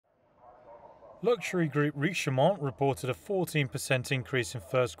Luxury group Richemont reported a 14% increase in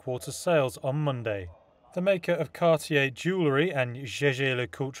first quarter sales on Monday. The maker of Cartier jewellery and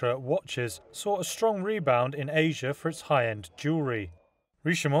Jaeger-LeCoultre watches saw a strong rebound in Asia for its high-end jewellery.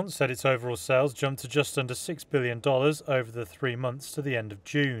 Richemont said its overall sales jumped to just under $6 billion over the 3 months to the end of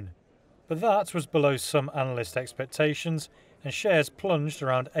June. But that was below some analyst expectations, and shares plunged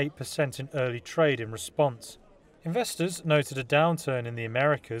around 8% in early trade in response. Investors noted a downturn in the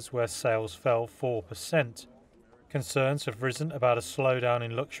Americas where sales fell 4%. Concerns have risen about a slowdown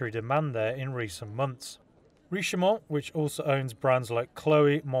in luxury demand there in recent months. Richemont, which also owns brands like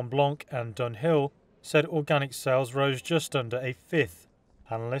Chloé, Montblanc and Dunhill, said organic sales rose just under a fifth.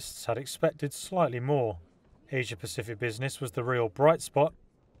 Analysts had expected slightly more. Asia-Pacific business was the real bright spot.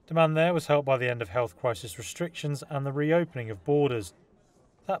 Demand there was helped by the end of health crisis restrictions and the reopening of borders.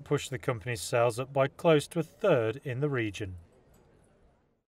 That pushed the company's sales up by close to a third in the region.